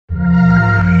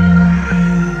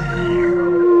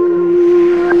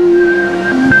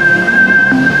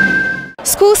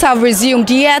schools have resumed,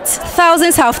 yet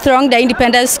thousands have thronged the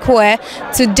Independence Square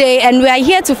today, and we are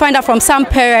here to find out from some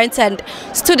parents and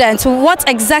students what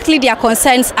exactly their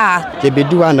concerns are. They be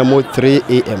doing at 3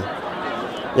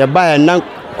 a.m. You buy a non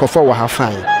for what have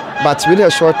fine, but within a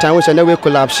short time, which I never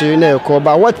collapse, you know,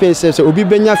 but what pain says, it will be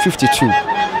Benya 52.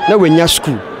 No, when you're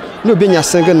school, no Benya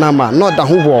single number, not the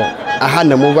whole war. I had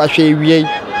no more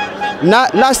now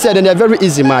last year, they're very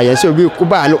easy, my so we could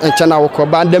buy and channel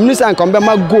and the minister and come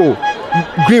back go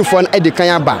green for an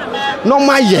Edikayaba. No,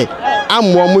 my ye,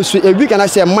 I'm one a week and I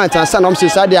say a month and son of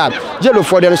society, yellow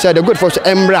for them said the good for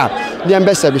Embra, the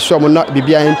ambassador will not be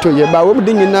behind 2 years, but we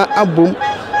didn't know a boom.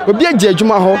 We be a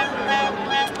judgment.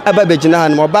 Ababejina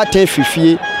and about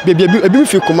 10-50, baby, a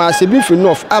beautiful commerce, a beautiful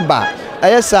north, Abba.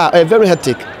 Yes, a very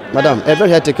hectic, madam, a very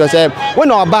hectic, because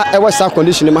when our back, I was our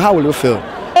condition, how will you feel?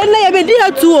 And I be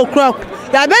here 2 o'clock.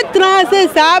 The bed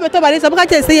transit, but I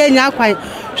can say,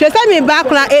 she sent me back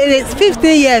it's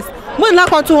 15 years. When I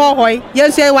got to Hawaii,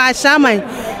 yes, I was shaman.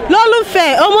 Lolo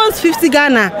fair, almost 50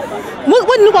 Ghana.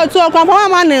 When you got to a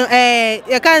man,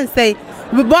 you can't say.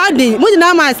 Body, what did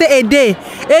I say a day?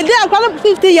 A day of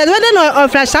 50 years, whether or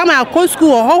not Shama or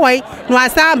school or Hawaii, no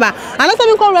Asaba. And that's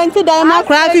something called rented down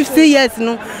 50 years,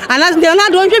 no. And as they are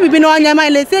not going to be on your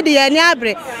mind, they say the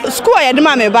Yabre. School at the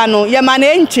Mamma Bano, Yaman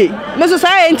Enchi, Mrs.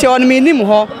 Enchi on me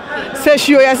Nimo, says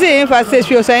you are saying for says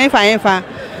you are saying for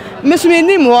Miss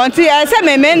Minimo, I said,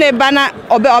 my men a banner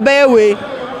obey away.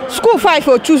 School 5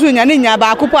 for choosing Yaninya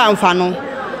Bakupa and Fano.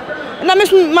 Na me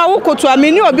woko to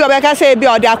ameni obi obeka say bi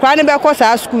odi akwa ne be ko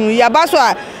sa school ya ba so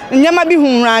a nyama bi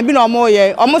hunran bi na omo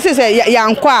ye omo se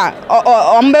yanko a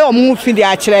ombe omo fi di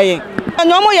a kire ye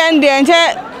na omo ye nde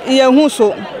enche ye hu so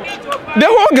the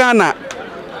whole Ghana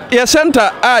ye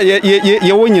center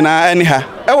ye wo nyina ani ha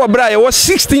e wo bra ye wo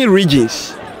 16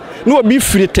 regions na obi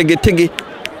free tege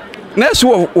na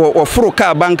so wo foro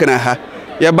ka bank na ha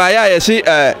ye ba ya ye si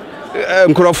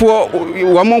nkrofo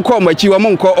wamonko machi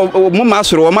wamonko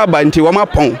mumasoro wamabanti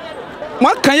wamapon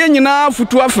maka ye nyina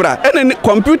futu afra ene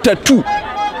computer 2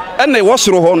 ene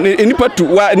wosoro ho nipa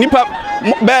 2 wa nipa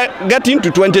be getting to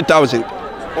 20,000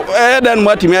 then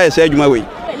what me say adwuma we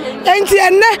enti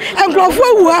enne nkrofo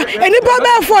wuha enipa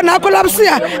be for na collapse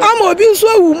ya ama obi nso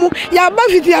awu mu ya ba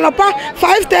fiti anopa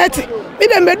 5:30 mi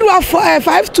dem bedu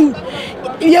 5:2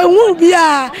 ye hu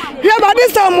bia hwe ba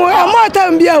de samu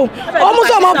amata mbia o mu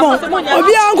so mapon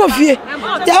obi anko fie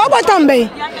ya ba tambe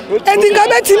enti nga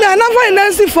beti na na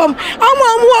finance form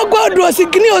amu ogodo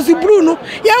osigini osibru no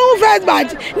ye hu first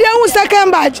batch ye hu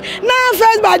second batch na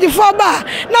first batch 4 ba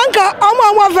na nka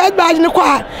amu first batch ni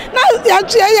kwa na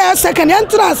ya second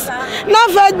entrance na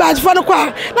first batch for no kwa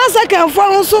na second for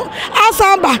nso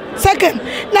asamba second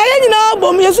na ye nyina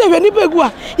bom ye se hwe ni pegu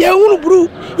a ye hu blue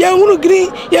ye hu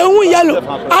green ye hu yellow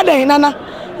ada nana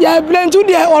ya blend to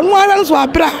there on one so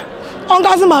abra on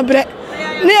gas ma bre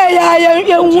ne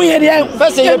ya hu ye there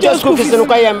first you just school fees no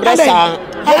kwa ye mbresa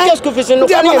just school fees no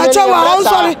kwa ye mbresa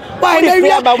sorry why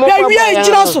we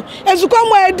jira so ezukwa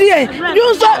mo edi e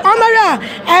you so amara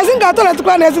I think I told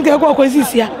kwa na think kwa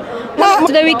sisia.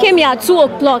 Today we came here at 2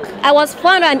 o'clock. I was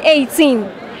 418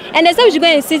 and they said we should go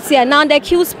and sit here now the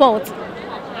queue spot.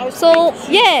 So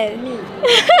yeah.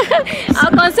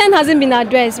 Our concern hasn't been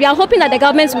addressed. We are hoping that the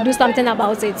government will do something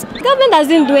about it. The government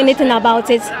doesn't do anything about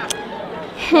it.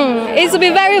 It will be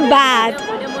very bad.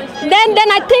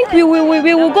 Then I think we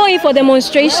will go in for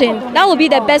demonstration. That will be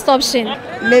the best option.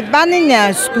 Me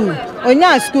banning school.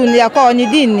 Onya school ni akọ ni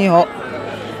din ni ho.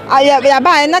 Ya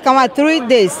ba na kama 3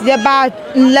 days. Ya ba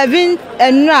 11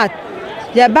 enrat.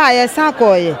 Ya ba ya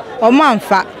sakoye. O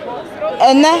manfa.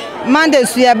 Ene Monday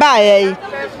su ya ba ya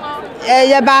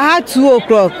ya ba ha 2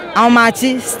 o'clock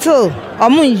amachi still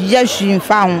omu ye hwin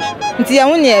fa ho nti ye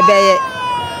hu ne ebe ye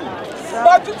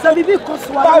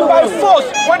by force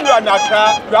when you are in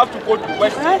Accra you have to go to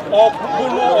West or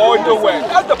Bulu or nowhere.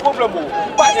 That's the problem.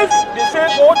 But if they say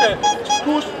all the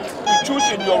schools you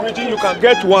choose in your region you can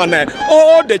get one,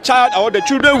 all the child or the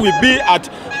children will be at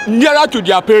nearer to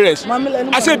their parents.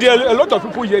 I said there are a lot of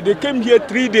people here. They came here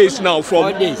 3 days now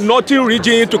from Northern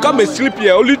region to come and sleep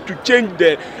here only to change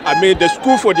the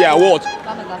school for their awards.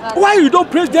 Why you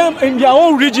don't praise them in their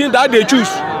own region that they choose?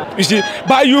 You see,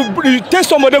 but you take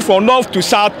somebody from north to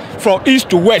south, from east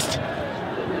to west.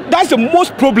 That's the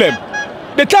most problem.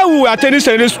 The time we were attending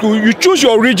secondary school, you choose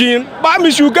your region, but that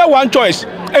means you get one choice,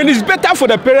 and it's better for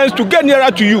the parents to get nearer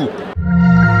to you.